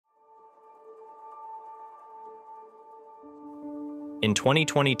In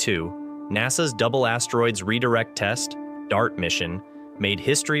 2022, NASA's Double Asteroids Redirect Test, DART mission, made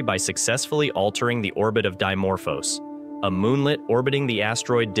history by successfully altering the orbit of Dimorphos, a moonlet orbiting the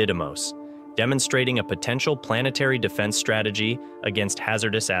asteroid Didymos, demonstrating a potential planetary defense strategy against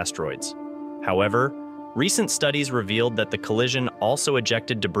hazardous asteroids. However, recent studies revealed that the collision also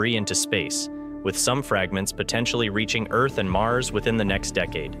ejected debris into space, with some fragments potentially reaching Earth and Mars within the next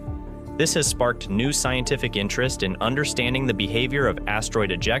decade. This has sparked new scientific interest in understanding the behavior of asteroid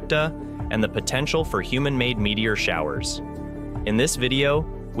ejecta and the potential for human-made meteor showers. In this video,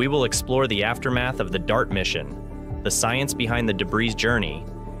 we will explore the aftermath of the DART mission, the science behind the debris' journey,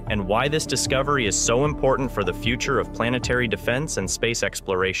 and why this discovery is so important for the future of planetary defense and space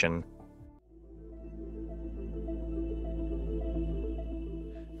exploration.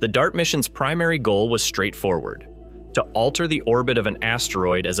 The DART mission's primary goal was straightforward: to alter the orbit of an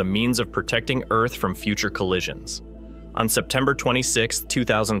asteroid as a means of protecting Earth from future collisions. On September 26,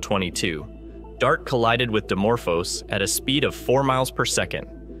 2022, DART collided with Dimorphos at a speed of 4 miles per second,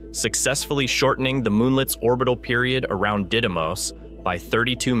 successfully shortening the moonlet's orbital period around Didymos by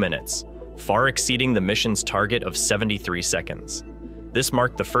 32 minutes, far exceeding the mission's target of 73 seconds. This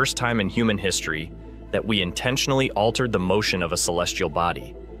marked the first time in human history that we intentionally altered the motion of a celestial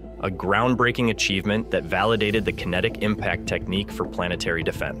body, a groundbreaking achievement that validated the kinetic impact technique for planetary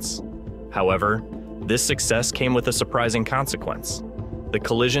defense. However, this success came with a surprising consequence. The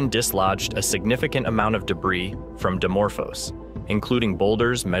collision dislodged a significant amount of debris from Dimorphos, including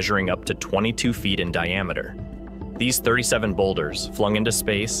boulders measuring up to 22 feet in diameter. These 37 boulders, flung into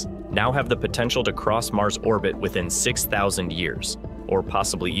space, now have the potential to cross Mars' orbit within 6,000 years, or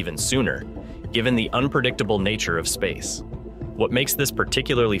possibly even sooner, given the unpredictable nature of space. What makes this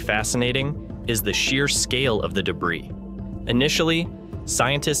particularly fascinating is the sheer scale of the debris. Initially,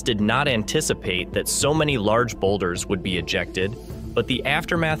 scientists did not anticipate that so many large boulders would be ejected, but the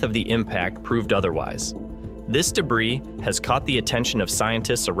aftermath of the impact proved otherwise. This debris has caught the attention of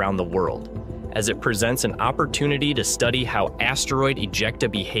scientists around the world, as it presents an opportunity to study how asteroid ejecta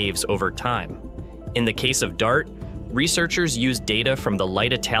behaves over time. In the case of DART, researchers used data from the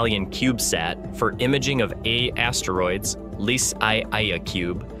Light Italian CubeSat for imaging of asteroids, LIS-Ia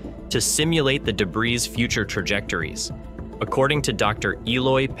cube, to simulate the debris' future trajectories. According to Dr.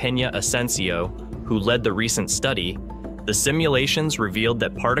 Eloy Peña Asensio, who led the recent study, the simulations revealed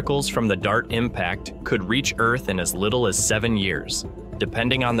that particles from the DART impact could reach Earth in as little as 7 years,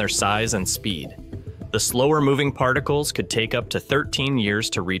 depending on their size and speed. The slower-moving particles could take up to 13 years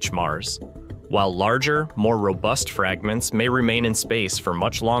to reach Mars, while larger, more robust fragments may remain in space for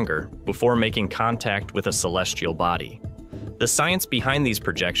much longer before making contact with a celestial body. The science behind these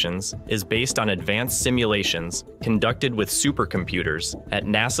projections is based on advanced simulations conducted with supercomputers at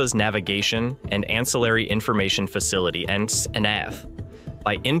NASA's Navigation and Ancillary Information Facility, NAF.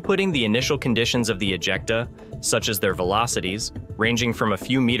 By inputting the initial conditions of the ejecta, such as their velocities, ranging from a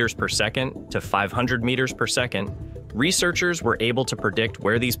few meters per second to 500 meters per second, researchers were able to predict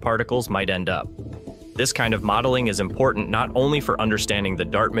where these particles might end up. This kind of modeling is important not only for understanding the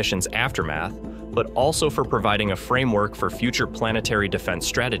DART mission's aftermath, but also for providing a framework for future planetary defense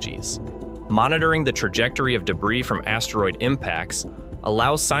strategies. Monitoring the trajectory of debris from asteroid impacts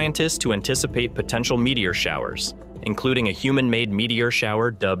allows scientists to anticipate potential meteor showers, including a human-made meteor shower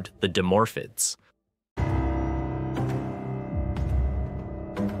dubbed the Dimorphids.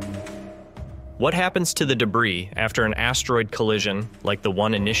 What happens to the debris after an asteroid collision like the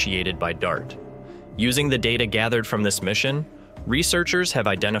one initiated by DART? Using the data gathered from this mission, researchers have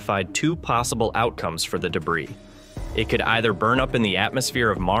identified 2 possible outcomes for the debris. It could either burn up in the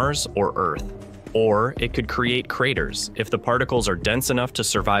atmosphere of Mars or Earth, or it could create craters if the particles are dense enough to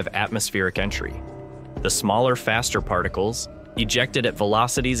survive atmospheric entry. The smaller, faster particles, ejected at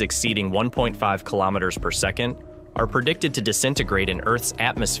velocities exceeding 1.5 kilometers per second, are predicted to disintegrate in Earth's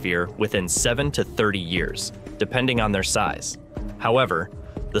atmosphere within 7 to 30 years, depending on their size. However,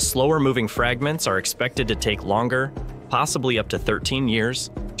 the slower-moving fragments are expected to take longer, possibly up to 13 years,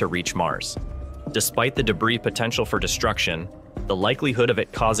 to reach Mars. Despite the debris' potential for destruction, the likelihood of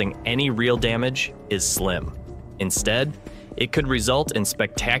it causing any real damage is slim. Instead, it could result in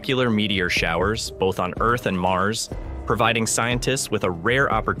spectacular meteor showers, both on Earth and Mars, providing scientists with a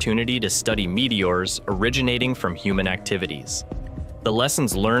rare opportunity to study meteors originating from human activities. The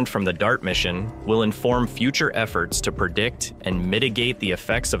lessons learned from the DART mission will inform future efforts to predict and mitigate the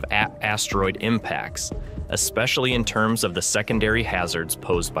effects of asteroid impacts, especially in terms of the secondary hazards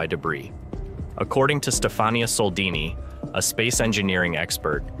posed by debris. According to Stefania Soldini, a space engineering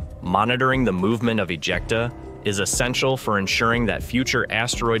expert, monitoring the movement of ejecta is essential for ensuring that future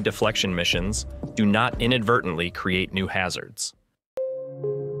asteroid deflection missions do not inadvertently create new hazards.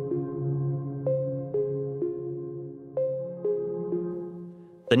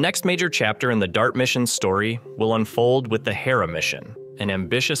 The next major chapter in the DART mission's story will unfold with the Hera mission, an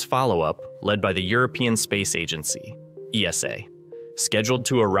ambitious follow-up led by the European Space Agency, ESA. Scheduled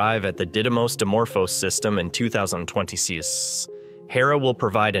to arrive at the Didymos Dimorphos system in 2026, Hera will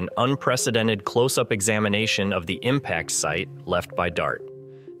provide an unprecedented close-up examination of the impact site left by DART.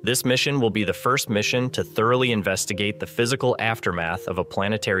 This mission will be the first mission to thoroughly investigate the physical aftermath of a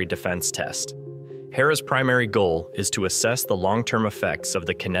planetary defense test. Hera's primary goal is to assess the long-term effects of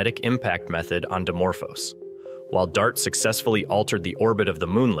the kinetic impact method on Dimorphos. While DART successfully altered the orbit of the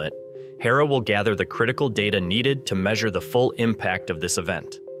moonlet, Hera will gather the critical data needed to measure the full impact of this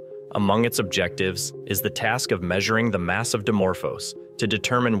event. Among its objectives is the task of measuring the mass of Dimorphos to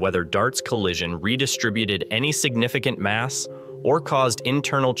determine whether DART's collision redistributed any significant mass or caused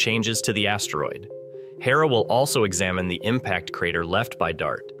internal changes to the asteroid. Hera will also examine the impact crater left by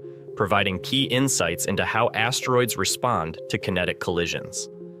DART, providing key insights into how asteroids respond to kinetic collisions.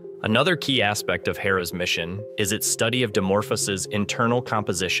 Another key aspect of Hera's mission is its study of Dimorphos's internal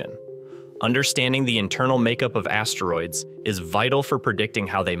composition. Understanding the internal makeup of asteroids is vital for predicting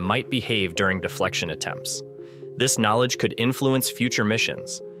how they might behave during deflection attempts. This knowledge could influence future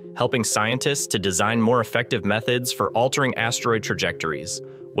missions, helping scientists to design more effective methods for altering asteroid trajectories,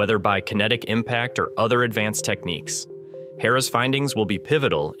 whether by kinetic impact or other advanced techniques. Hera's findings will be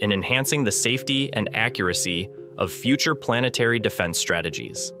pivotal in enhancing the safety and accuracy of future planetary defense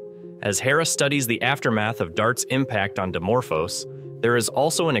strategies. As Hera studies the aftermath of DART's impact on Dimorphos, there is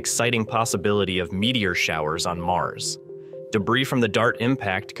also an exciting possibility of meteor showers on Mars. Debris from the DART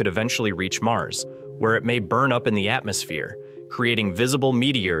impact could eventually reach Mars, where it may burn up in the atmosphere, creating visible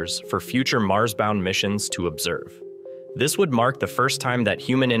meteors for future Mars-bound missions to observe. This would mark the first time that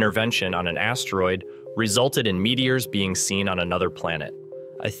human intervention on an asteroid resulted in meteors being seen on another planet,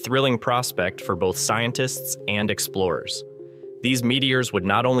 a thrilling prospect for both scientists and explorers. These meteors would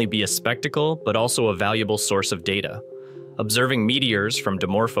not only be a spectacle, but also a valuable source of data. Observing meteors from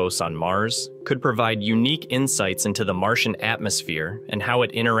Dimorphos on Mars could provide unique insights into the Martian atmosphere and how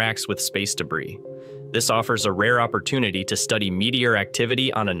it interacts with space debris. This offers a rare opportunity to study meteor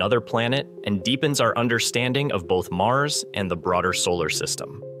activity on another planet and deepens our understanding of both Mars and the broader solar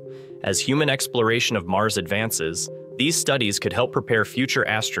system. As human exploration of Mars advances, these studies could help prepare future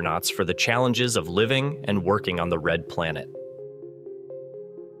astronauts for the challenges of living and working on the red planet.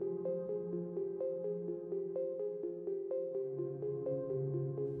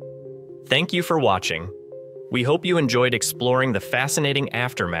 Thank you for watching. We hope you enjoyed exploring the fascinating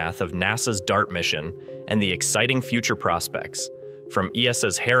aftermath of NASA's DART mission and the exciting future prospects, from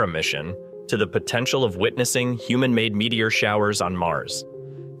ESA's Hera mission to the potential of witnessing human-made meteor showers on Mars.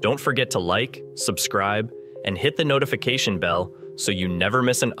 Don't forget to like, subscribe, and hit the notification bell so you never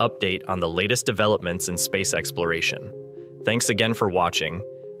miss an update on the latest developments in space exploration. Thanks again for watching,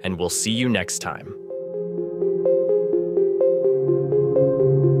 and we'll see you next time.